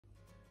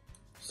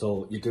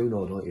So you do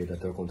know, don't you,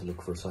 that they're going to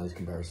look for a size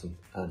comparison,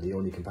 and the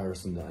only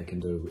comparison that I can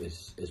do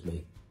is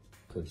me,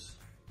 because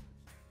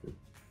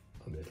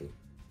I'm little.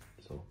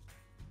 So,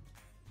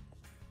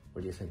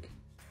 what do you think?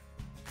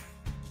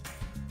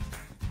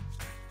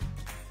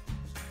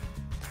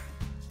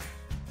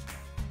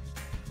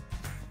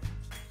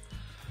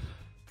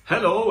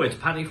 Hello, it's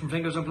Paddy from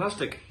Fingers on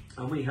Plastic,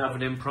 and we have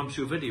an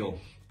impromptu video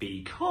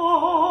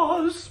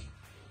because...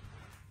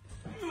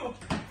 Oh,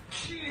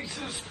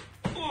 Jesus!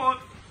 One,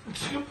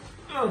 two,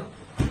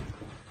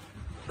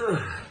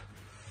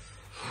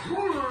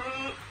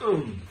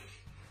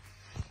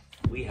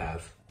 we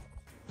have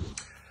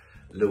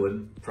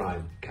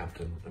Lewin-01A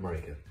Captain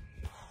America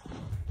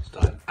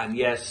style. And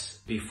yes,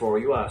 before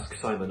you ask,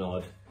 Simon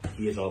Odd,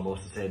 he is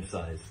almost the same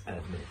size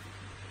as me.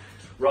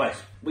 Right,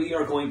 we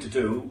are going to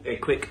do a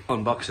quick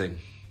unboxing.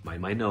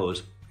 Mind my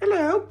nose.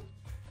 Hello.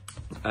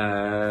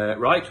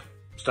 Right,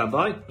 stand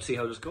by, see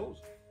how this goes.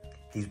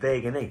 He's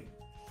big, isn't he?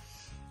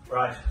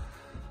 Right.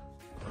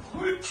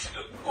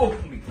 Oh,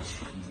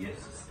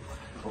 Jesus.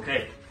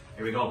 Okay,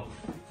 here we go.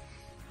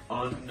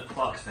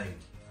 Unboxing.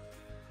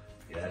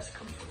 Yes, it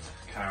comes with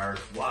a card.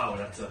 Wow,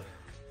 that's a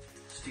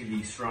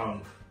steely,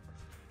 strong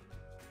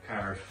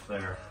card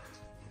there.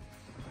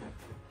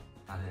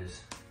 That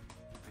is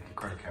like a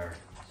credit card.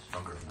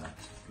 Stronger than that.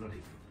 It's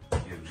bloody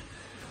huge.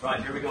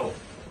 Right, here we go.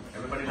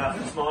 Everybody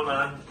laughing, small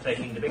man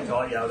taking the big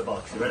toy out of the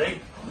box. You ready?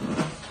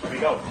 Here we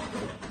go.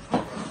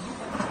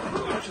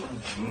 Oh,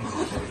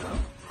 Jesus, here we go.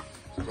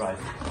 Right.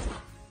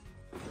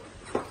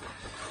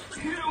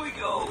 Here we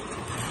go.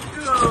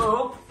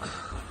 Go.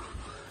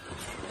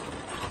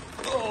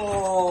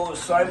 Oh,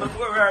 Simon,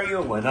 where are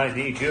you when I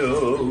need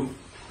you?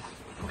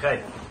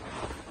 Okay.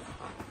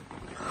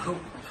 Oh.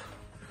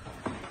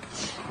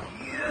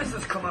 Yes,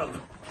 it's come out.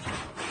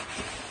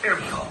 Here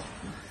we go.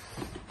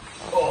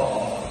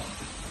 Oh.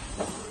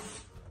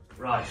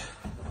 Right.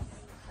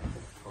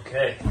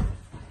 Okay.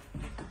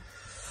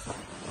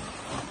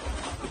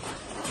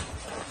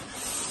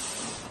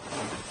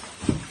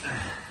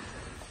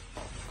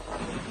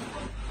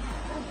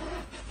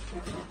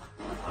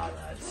 Ah,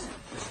 lads,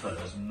 this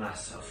fella's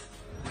massive.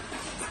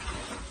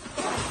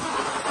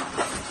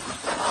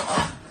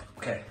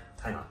 Okay,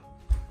 hang on.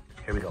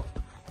 Here we go.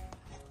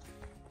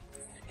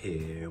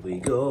 Here we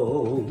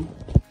go.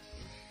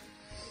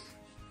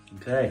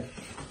 Okay.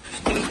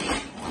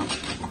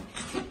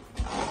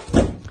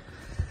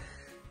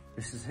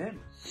 This is him.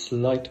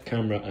 Slight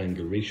camera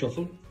angle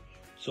reshuffle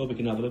so we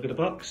can have a look at the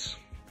box.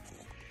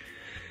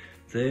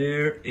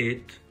 There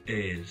it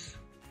is.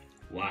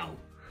 Wow.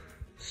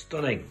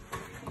 Stunning.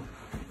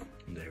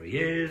 And there he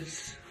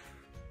is.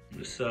 On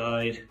the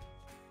side.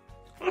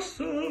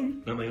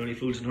 Awesome. Not my Only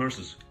Fools and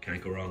Horses.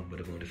 Can't go wrong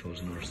with Only Fools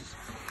and Horses.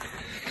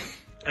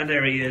 And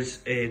there he is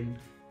in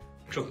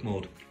truck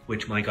mode,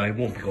 which my guy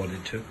won't be going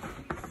into.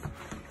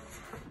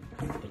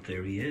 But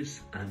there he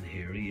is, and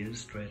here he is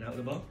straight out of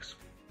the box.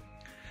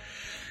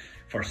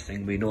 First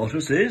thing we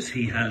notice is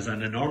he has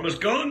an enormous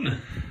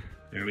gun.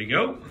 There we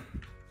go.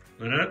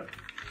 Like that.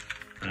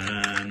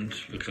 And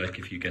looks like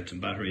if you get some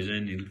batteries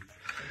in, you'll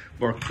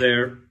work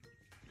there.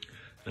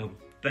 Now,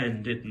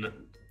 Ben didn't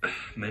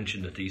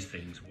mention that these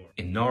things were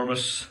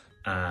enormous,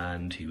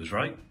 and he was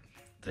right.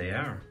 They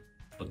are.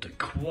 But the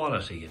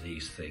quality of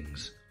these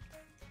things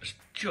is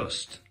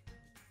just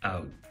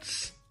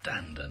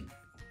outstanding.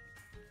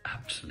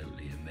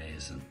 Absolutely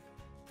amazing.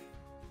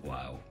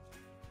 Wow.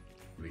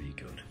 Really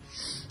good.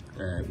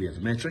 We have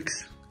the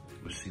matrix,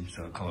 which seems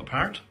to have come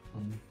apart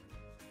on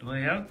the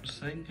way out. This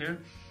thing here.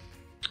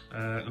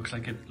 Looks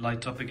like it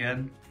lights up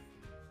again.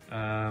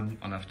 I'll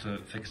have to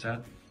fix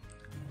that.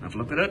 Have a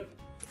look at it.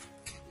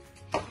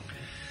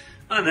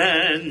 And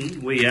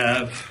then we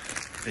have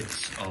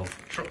bits of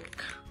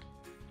truck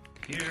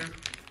here.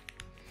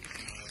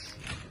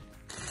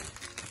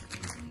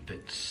 And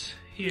bits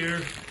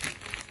here.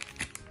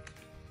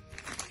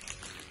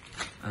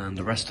 And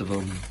the rest of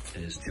them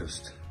is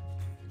just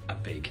a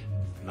big,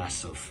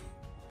 massive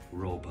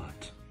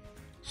robot.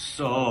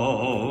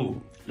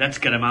 So, let's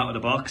get him out of the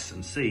box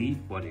and see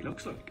what he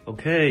looks like.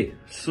 Okay,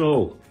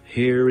 so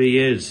here he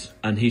is.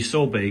 And he's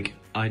so big,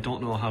 I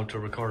don't know how to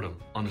record him,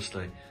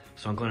 honestly.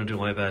 So I'm going to do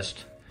my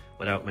best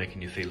without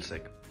making you feel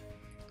sick.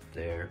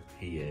 There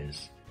he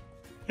is.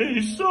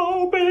 He's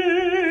so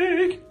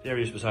big! There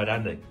he is beside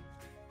Andy.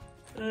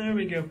 There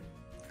we go.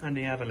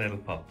 Andy, have a little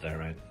pop there,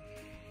 right?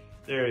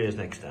 There he is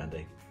next to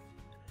Andy.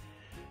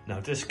 Now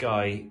this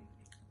guy,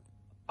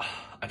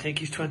 I think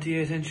he's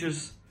 28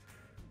 inches.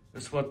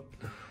 That's what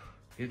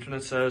the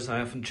internet says. I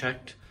haven't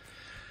checked.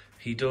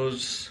 He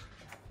does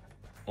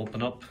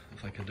open up,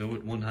 if I can do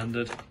it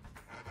one-handed.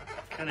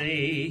 Can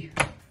he?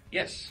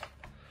 Yes.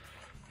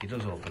 He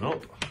does open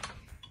up.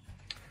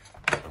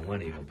 And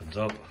when he opens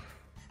up,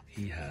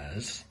 he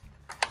has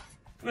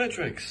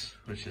matrix,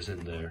 which is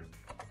in there.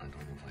 I don't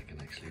know if I can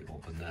actually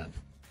open that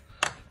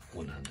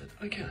one-handed.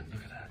 I can,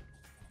 look at that.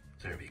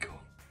 There we go.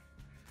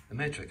 The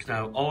matrix.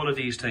 Now, all of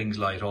these things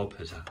light up.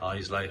 His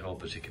eyes light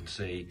up, as you can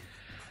see.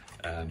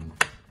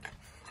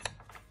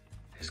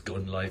 His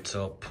gun lights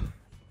up.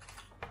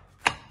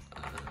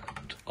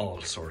 And all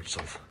sorts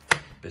of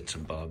bits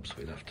and bobs.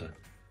 We'll have to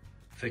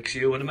fix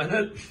you in a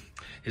minute.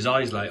 His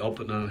eyes light up,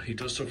 and he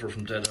does suffer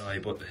from dead eye,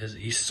 but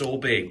he's so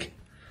big,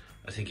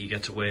 I think he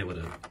gets away with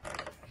it.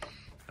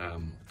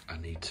 I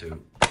need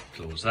to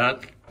close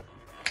that.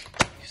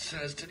 He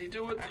says, did he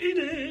do it? He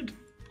did.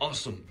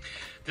 Awesome.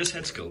 This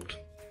head sculpt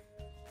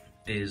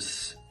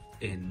is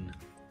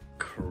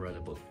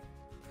incredible.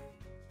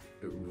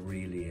 It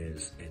really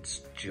is.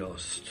 It's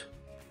just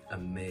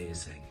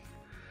amazing.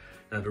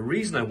 Now, the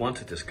reason I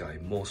wanted this guy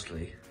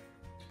mostly,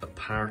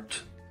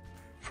 apart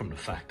from the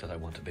fact that I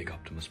want a big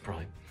Optimus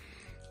Prime,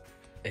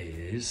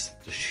 is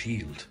the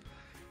shield.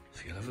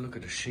 So you'll have a look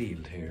at the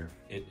shield here.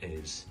 It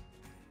is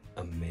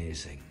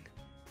amazing.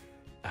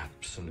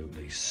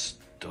 Absolutely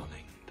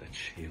stunning, that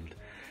shield.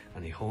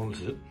 And he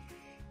holds it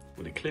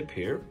with a clip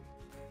here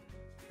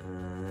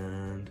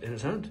and in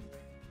his hand.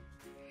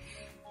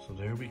 So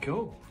there we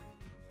go.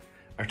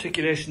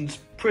 Articulation's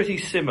pretty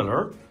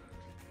similar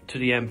to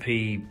the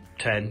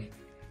MP10,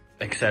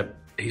 except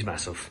he's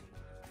massive,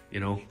 you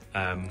know.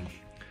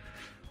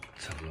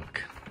 Let's have a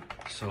look.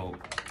 So,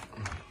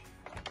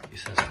 he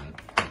says that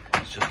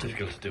it's just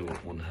difficult to do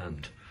with one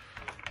hand.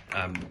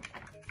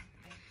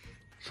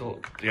 So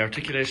the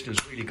articulation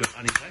is really good,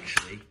 and it's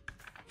actually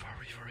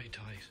very, very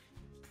tight.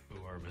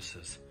 Ooh, our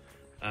missus.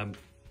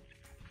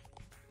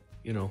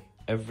 You know,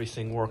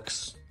 everything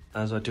works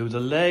as I do. The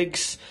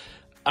legs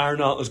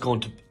aren't as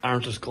going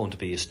to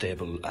be as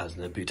stable as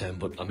an MP10,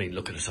 but I mean,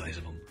 look at the size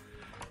of them,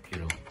 you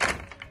know.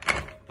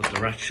 But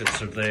the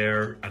ratchets are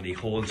there, and he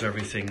holds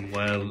everything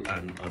well,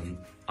 and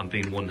I'm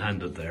being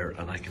one-handed there,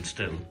 and I can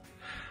still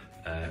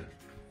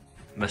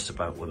mess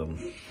about with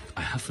him.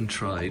 I haven't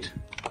tried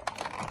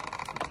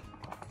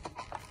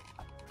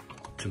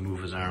to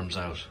move his arms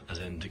out, as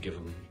in to give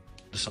him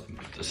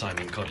the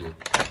Simon cuddle.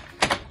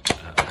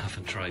 I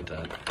haven't tried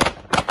that.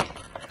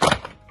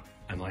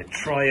 I might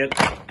try it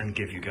and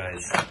give you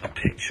guys a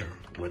picture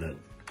with it,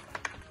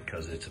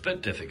 because it's a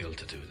bit difficult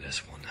to do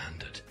this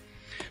one-handed.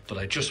 But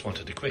I just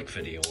wanted a quick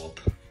video up,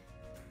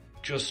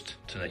 just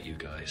to let you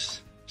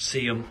guys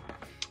see him,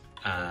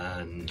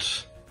 and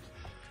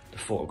the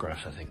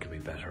photographs I think could be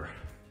better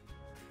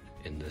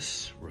in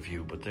this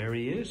review, but there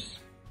he is.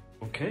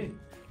 Okay,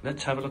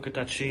 let's have a look at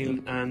that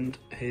shield and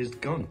his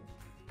gun.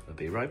 I'll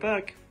be right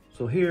back.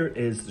 So here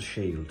is the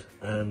shield,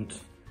 and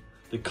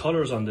the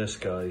colours on this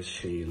guy's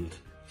shield,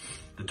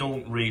 they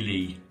don't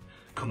really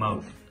come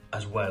out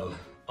as well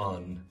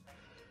on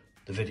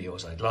the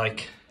videos I'd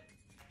like,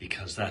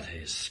 because that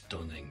is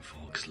stunning,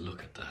 folks.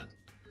 Look at that.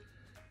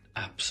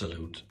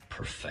 Absolute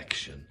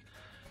perfection.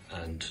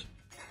 And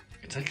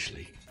it's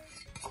actually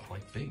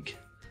quite big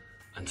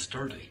and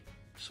sturdy.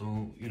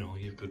 So, you know,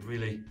 you could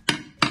really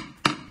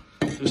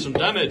do some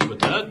damage with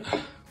that,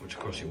 which of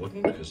course you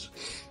wouldn't, because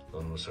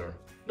none of us are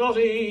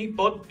naughty,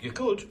 but you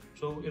could.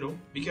 So, you know,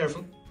 be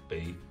careful.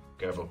 Be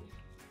careful.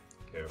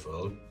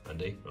 Careful,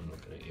 Andy, I'm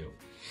looking at you.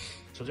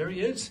 So there he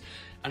is,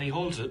 and he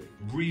holds it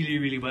really,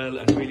 really well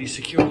and really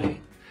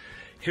securely.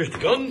 Here's the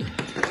gun.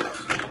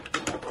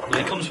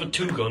 Well, he comes with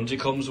two guns. He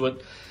comes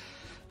with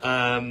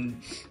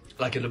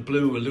like a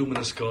blue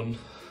luminous gun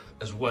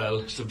as well.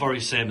 It's the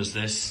very same as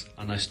this,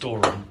 and I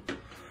store them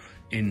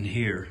in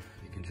here.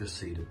 You can just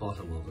see the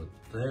bottom of it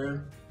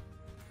there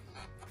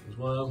as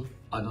well.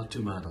 I'm not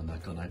too mad on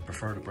that gun. I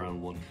prefer the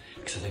brown one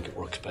because I think it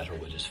works better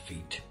with his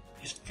feet.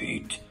 His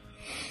feet.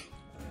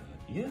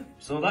 Yeah,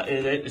 so that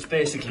is it. It's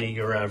basically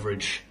your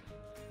average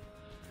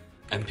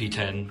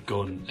MP10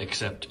 gun,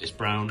 except it's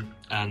brown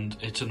and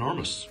it's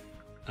enormous.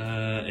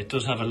 It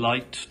does have a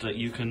light that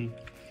you can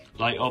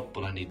light up,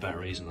 but I need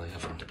batteries and I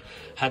haven't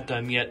had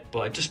them yet. But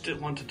I just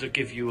wanted to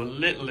give you a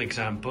little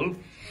example.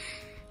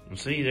 And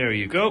see, there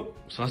you go.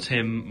 So that's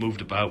him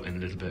moved about in a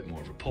little bit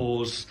more of a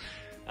pose,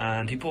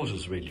 and he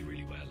poses really,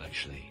 really well,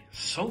 actually.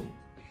 So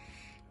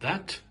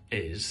that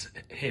is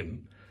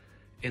him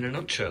in a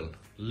nutshell.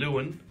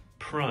 Lewin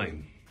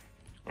Prime,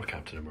 or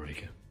Captain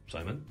America.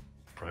 Simon,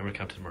 Prime or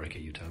Captain America,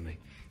 you tell me.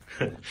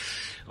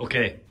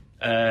 Okay,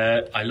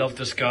 I love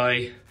this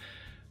guy.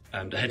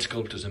 The head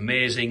sculpt is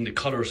amazing. The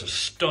colours are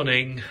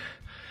stunning.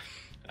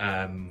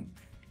 I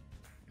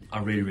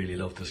really, really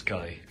love this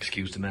guy.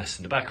 Excuse the mess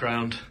in the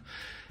background.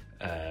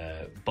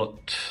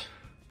 But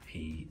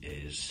he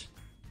is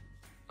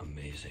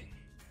amazing.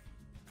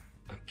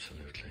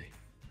 Absolutely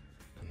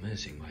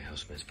amazing. My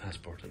housemate's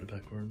passport in the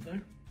background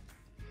there.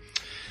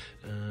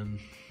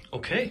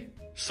 Okay,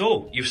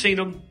 so you've seen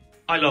him.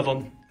 I love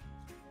him.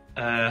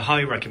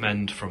 High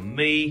recommend from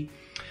me.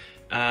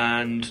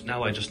 And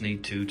now I just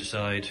need to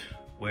decide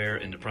where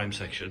in the Prime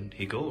section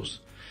he goes.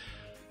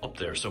 Up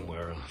there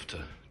somewhere. I'll have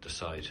to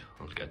decide.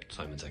 I'll get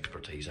Simon's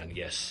expertise. And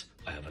yes,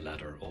 I have a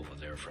ladder over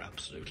there for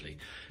absolutely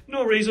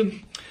no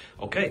reason.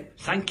 Okay,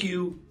 thank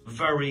you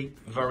very,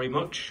 very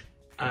much.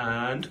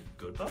 And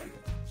goodbye.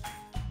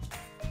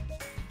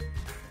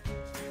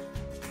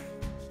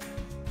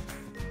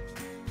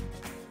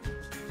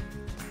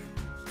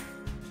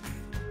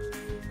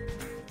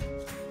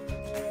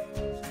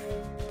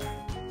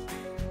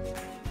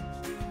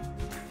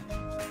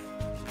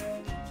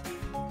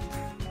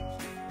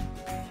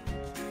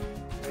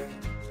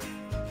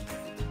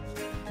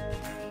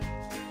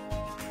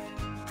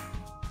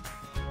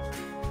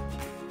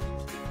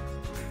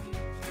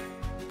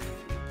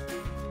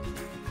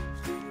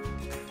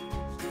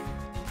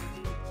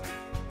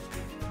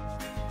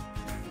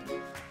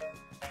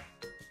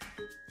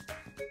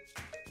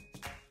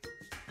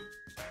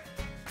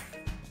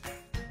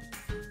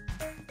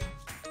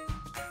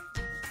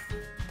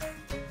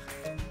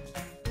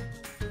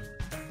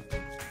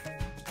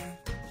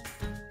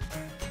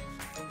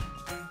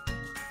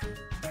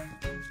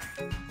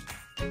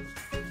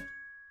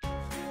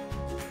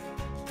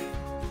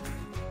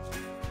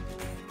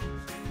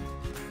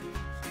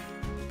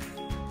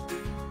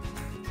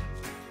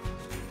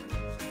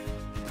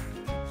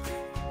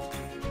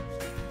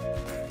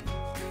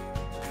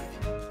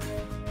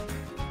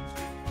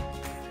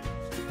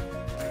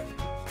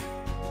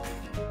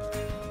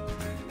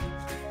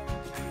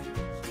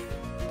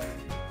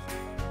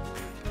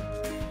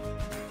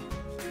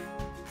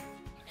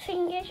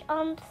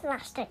 on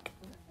plastic.